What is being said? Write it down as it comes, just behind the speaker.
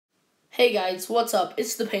Hey guys, what's up?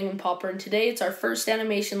 It's the Penguin Popper, and today it's our first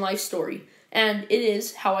animation life story, and it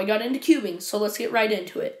is how I got into cubing, so let's get right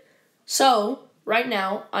into it. So, right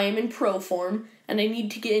now, I am in pro form, and I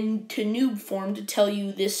need to get into noob form to tell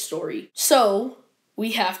you this story. So,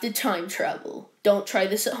 we have to time travel. Don't try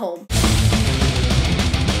this at home.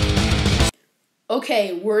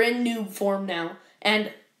 Okay, we're in noob form now,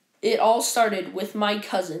 and it all started with my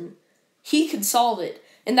cousin. He could solve it,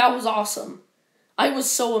 and that was awesome. I was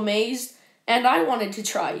so amazed, and I wanted to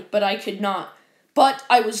try, but I could not. But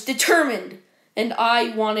I was determined, and I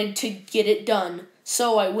wanted to get it done.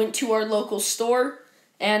 So I went to our local store,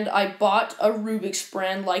 and I bought a Rubik's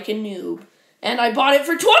brand like a noob. And I bought it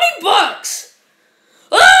for 20 bucks!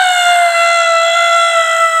 Ah!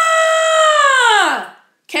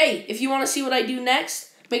 Okay, if you want to see what I do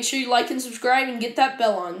next, make sure you like and subscribe and get that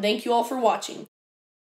bell on. Thank you all for watching.